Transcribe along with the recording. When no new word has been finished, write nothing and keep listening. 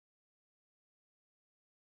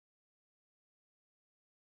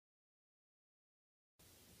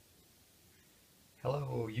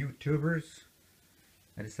Hello YouTubers.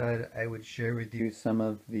 I decided I would share with you some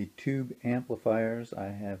of the tube amplifiers I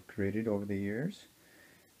have created over the years.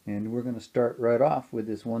 And we're going to start right off with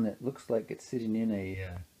this one that looks like it's sitting in a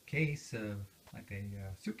case of like a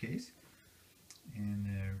suitcase. And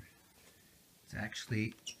it's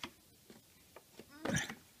actually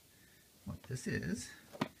what this is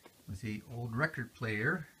was the old record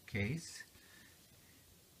player case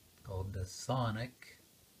called the Sonic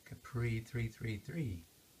Capri 333.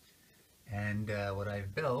 And what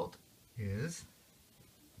I've built is,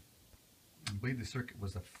 I believe the circuit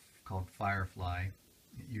was called Firefly.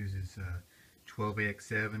 It uses a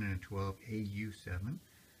 12AX7 and a 12AU7,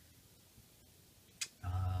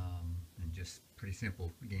 and just pretty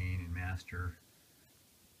simple gain and master.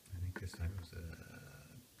 I think this time was a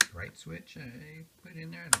bright switch I put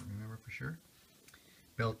in there, I don't remember for sure.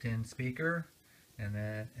 Built-in speaker, and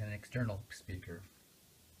then an external speaker.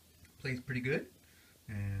 Plays pretty good,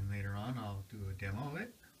 and later on I'll do a demo of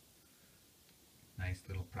it. Nice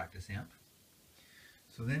little practice amp.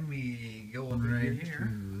 So then we go over right here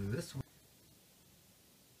to this one.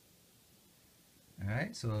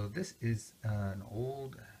 Alright, so this is an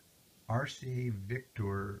old RCA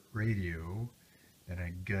Victor radio that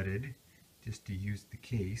I gutted just to use the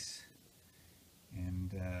case,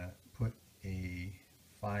 and put a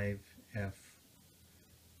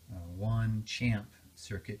 5F1 champ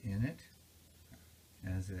circuit in it.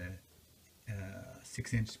 Has a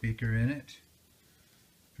 6-inch speaker in it.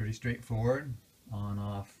 Pretty straightforward. On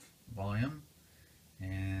off volume,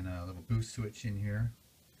 and a little boost switch in here.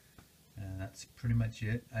 That's pretty much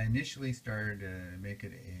it. I initially started to make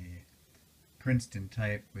it a Princeton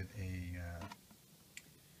type with a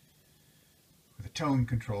tone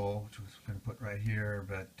control, which I was going to put right here,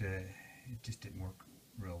 but it just didn't work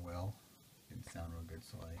real well. Didn't sound real good,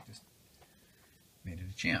 so I just made it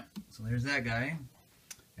a champ. So there's that guy,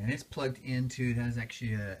 and it's plugged into, it has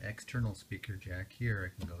actually an external speaker jack here I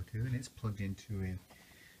can go to, and it's plugged into a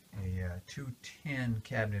 210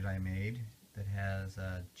 cabinet I made that has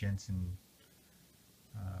Jensen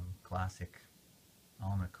classic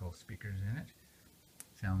Alnico speakers in it.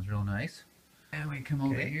 Sounds real nice. And we come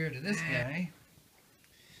over here to this guy.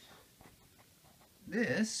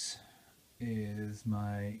 This is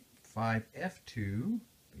my 5F2,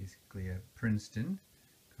 basically a Princeton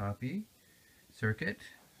copy circuit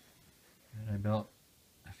that I built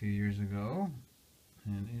a few years ago,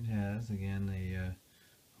 and it has again the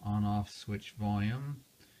on-off switch volume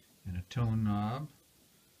and a tone knob,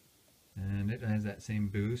 and it has that same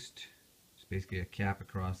boost. It's basically a cap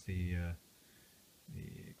across the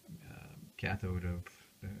cathode of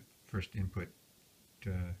the first input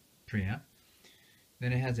preamp.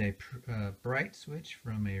 Then it has a bright switch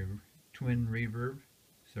from a twin reverb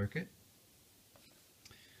circuit.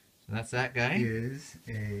 So that's that guy. Is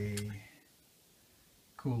a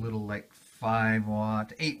cool little like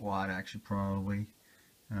 5-watt, 8-watt actually probably,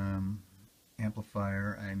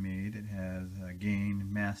 amplifier I made. It has a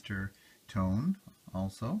gain, master, tone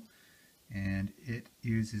also, and it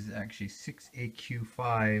uses actually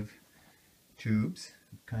 6AQ5 tubes,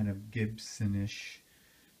 kind of Gibson-ish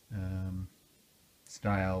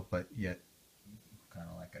style, but yet kind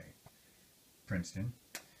of like a Princeton.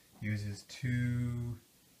 Uses two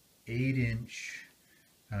 8-inch,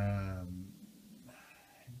 I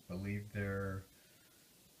believe they're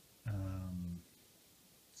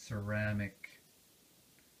ceramic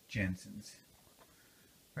Jensens.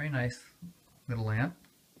 Very nice little lamp.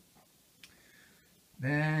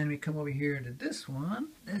 Then we come over here to this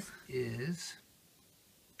one. This is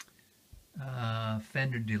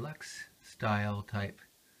Fender Deluxe style type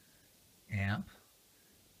amp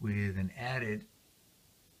with an added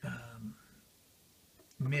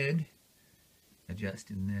mid adjust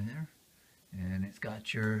in there, and it's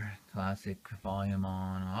got your classic volume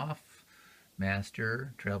on off,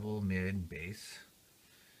 master, treble, mid, bass.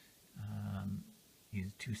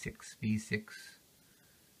 Use 2.6V6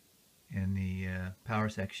 in the power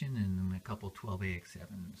section, and a couple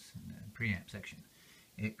 12AX7s in the preamp section.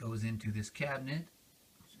 It goes into this cabinet,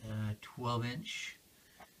 12-inch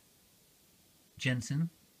Jensen,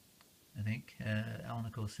 I think,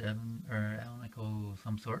 Alnico 7 or Alnico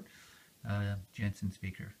some sort, Jensen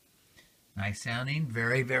speaker. Nice sounding,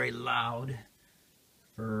 very, very loud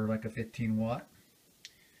for like a 15-watt.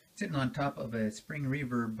 Sitting on top of a spring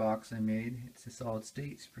reverb box I made. It's a solid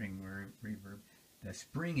state spring reverb. The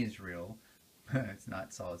spring is real, it's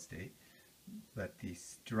not solid state, but the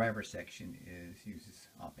driver section uses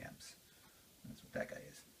op amps. That's what that guy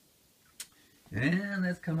is. And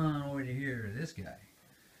let's come on over to here, this guy.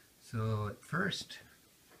 So at first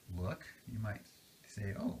look, you might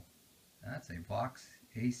say, oh, That's a Vox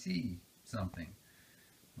AC something.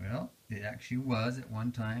 Well, it actually was at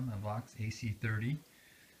one time a Vox AC30,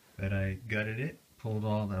 but I gutted it, pulled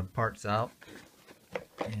all the parts out,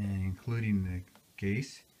 and including the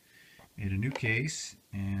case, made a new case,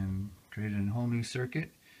 and created a whole new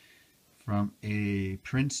circuit from a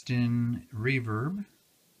Princeton reverb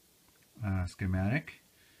schematic.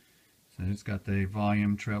 So it's got the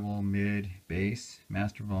volume, treble, mid, bass,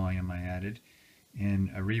 master volume I added, and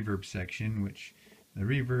a reverb section, which the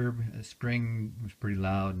reverb spring was pretty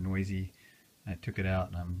loud and noisy. I took it out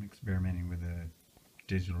and I'm experimenting with a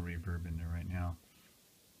digital reverb in there right now.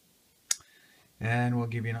 And we'll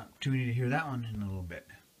give you an opportunity to hear that one in a little bit.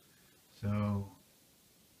 So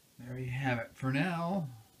there you have it for now,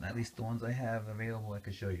 at least the ones I have available I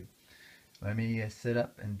could show you. Let me sit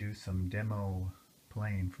up and do some demo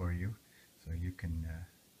playing for you so you can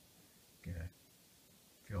get a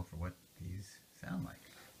feel for what these sound like.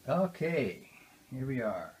 Okay, here we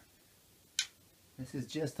are. This is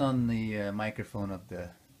just on the microphone of the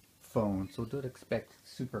phone, so don't expect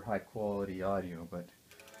super high quality audio, but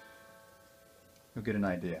you'll get an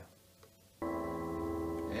idea.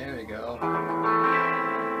 There we go.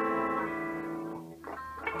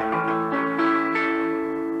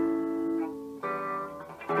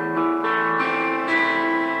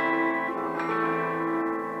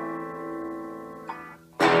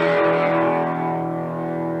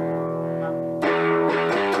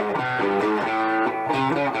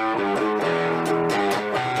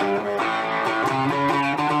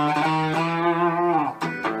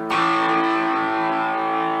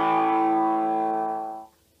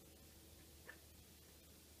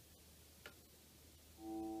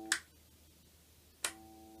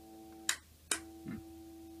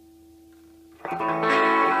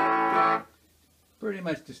 Pretty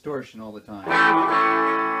much distortion all the time.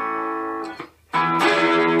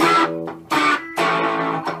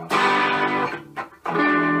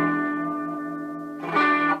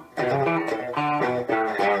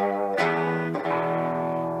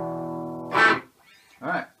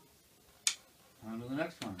 Alright, on to the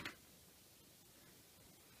next one.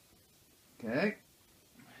 Okay,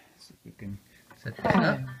 see if we can set this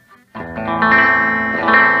up.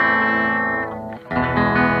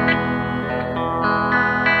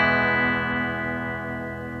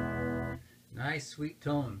 Nice sweet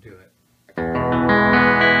tone to it.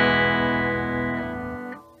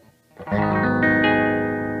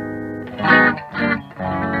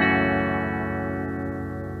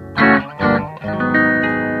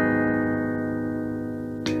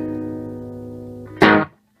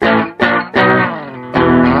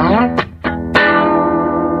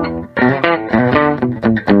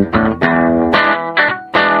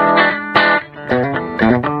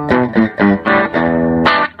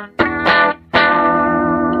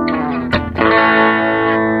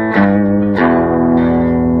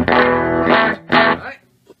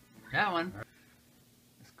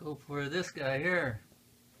 Let's go for this guy here.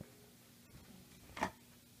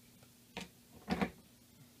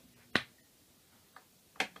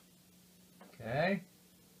 Okay.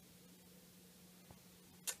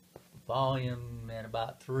 Volume at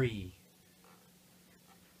about 3.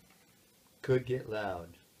 Could get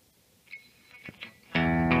loud.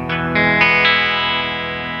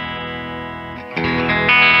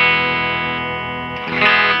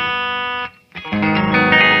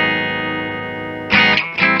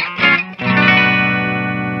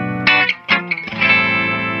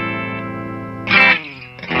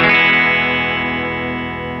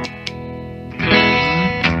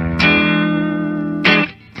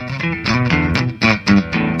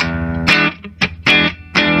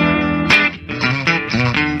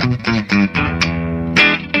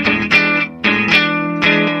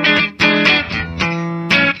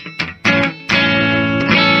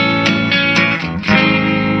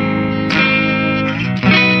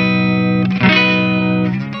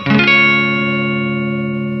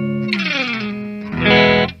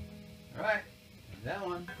 That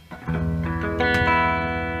one.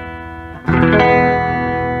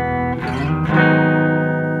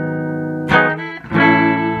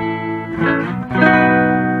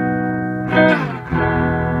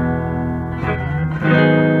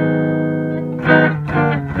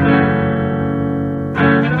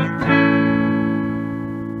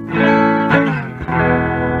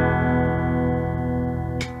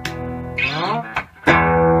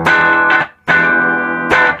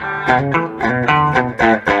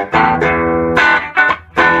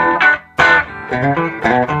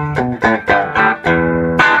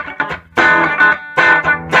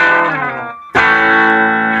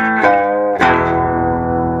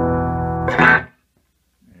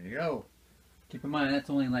 There you go.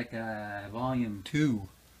 like volume 2.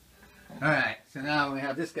 Alright, so now we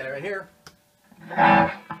have this guy right here.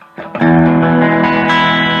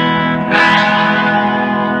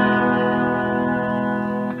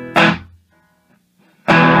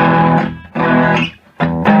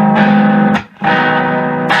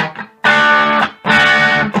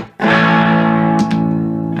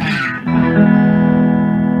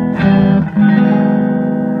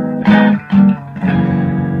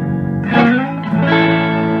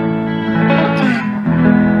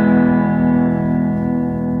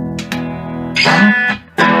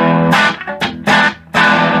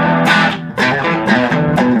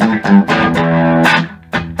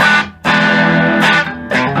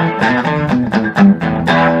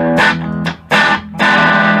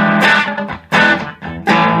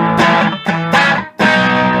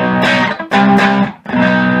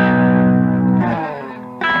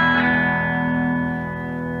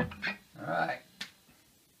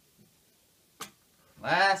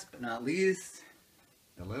 Last but not least,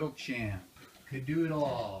 the little champ. Could do it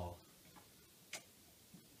all.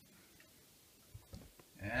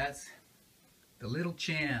 That's the little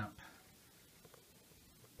champ.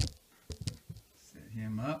 Set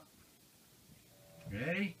him up.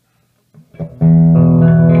 Ready?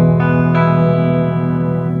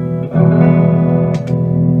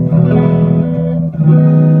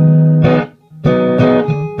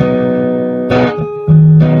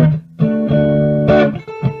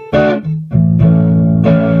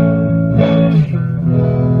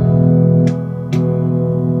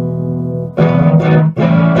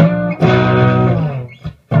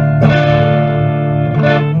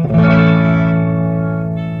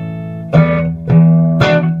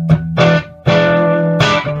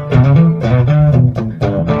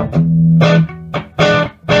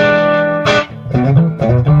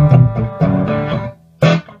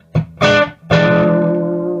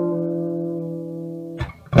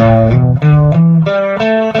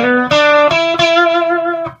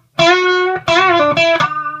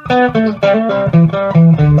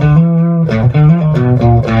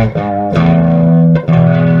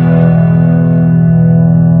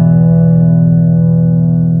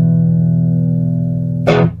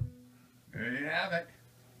 There you have it.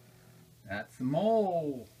 That's the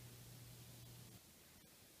mole.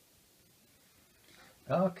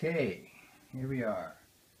 Okay, here we are.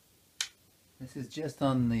 This is just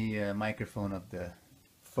on the microphone of the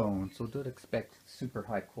phone, so don't expect super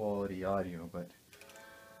high quality audio, but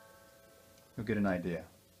you'll get an idea.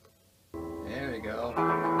 There we go.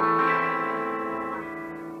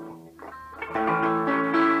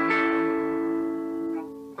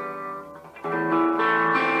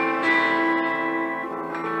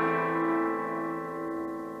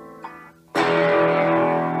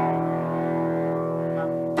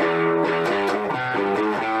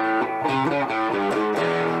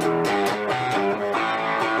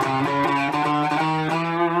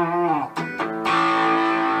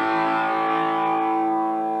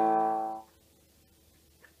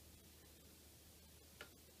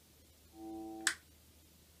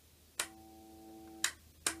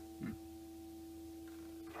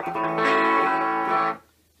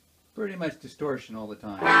 Pretty much distortion all the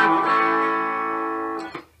time.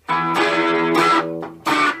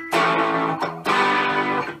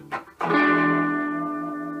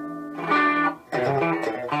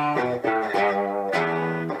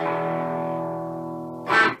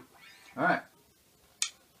 Alright,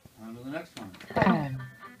 on to the next one.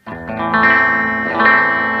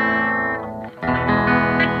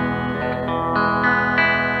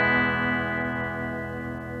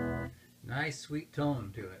 Nice sweet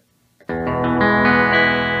tone to it.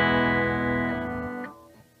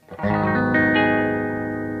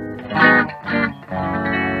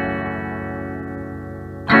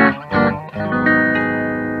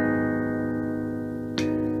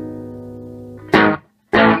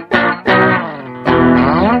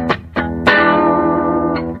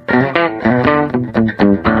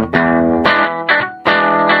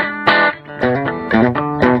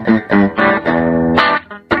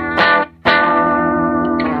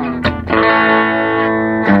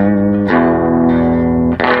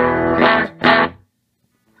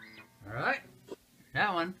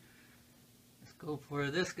 That one. Let's go for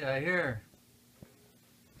this guy here.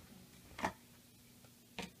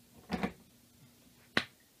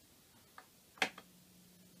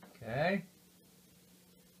 Okay.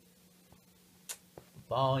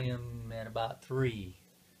 Volume at about 3.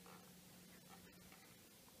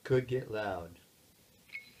 Could get loud.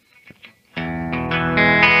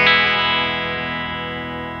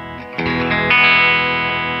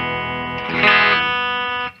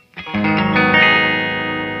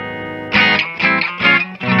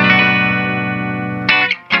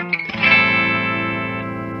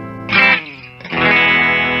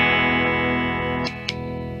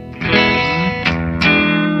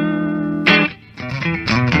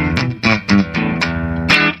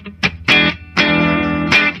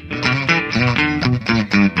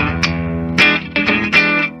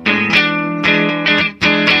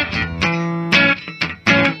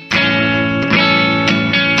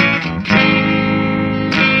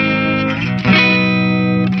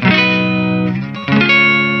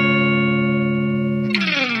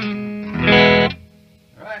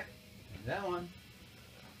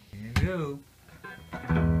 go.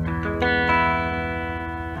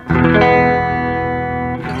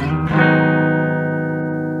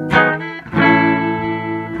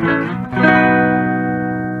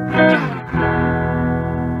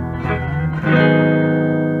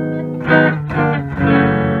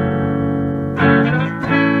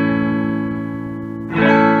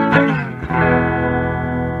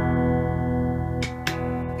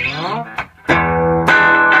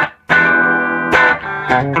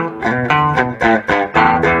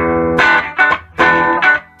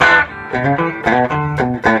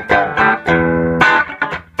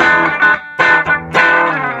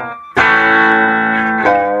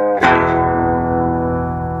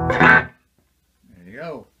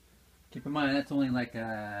 Keep in mind that's only like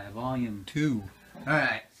volume 2.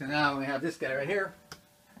 Alright, so now we have this guy right here.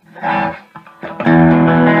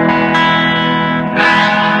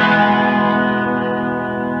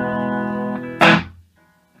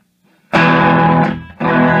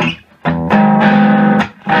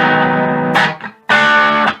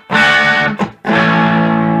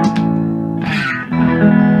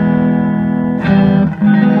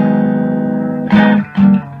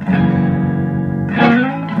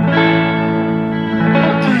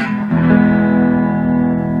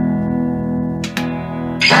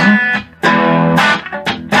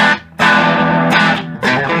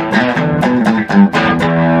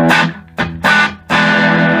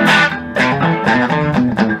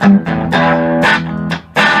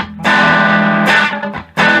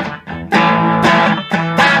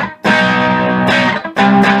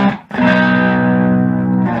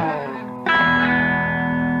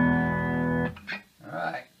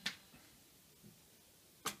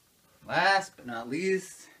 Last but not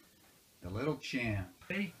least, the little champ.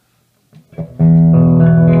 Ready?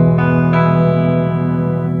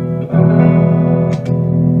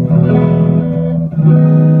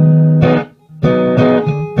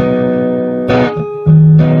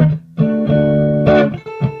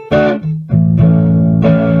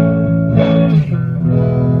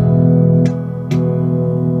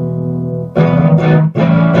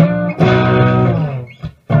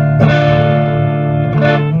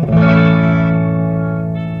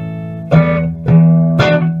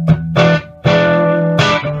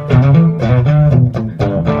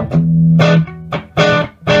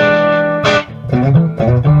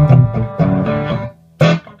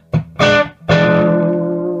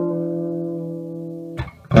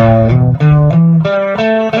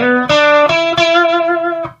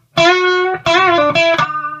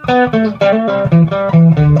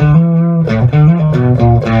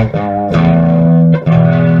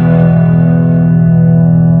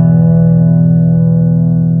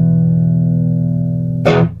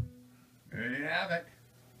 There you have it.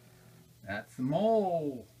 That's the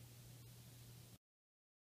mole.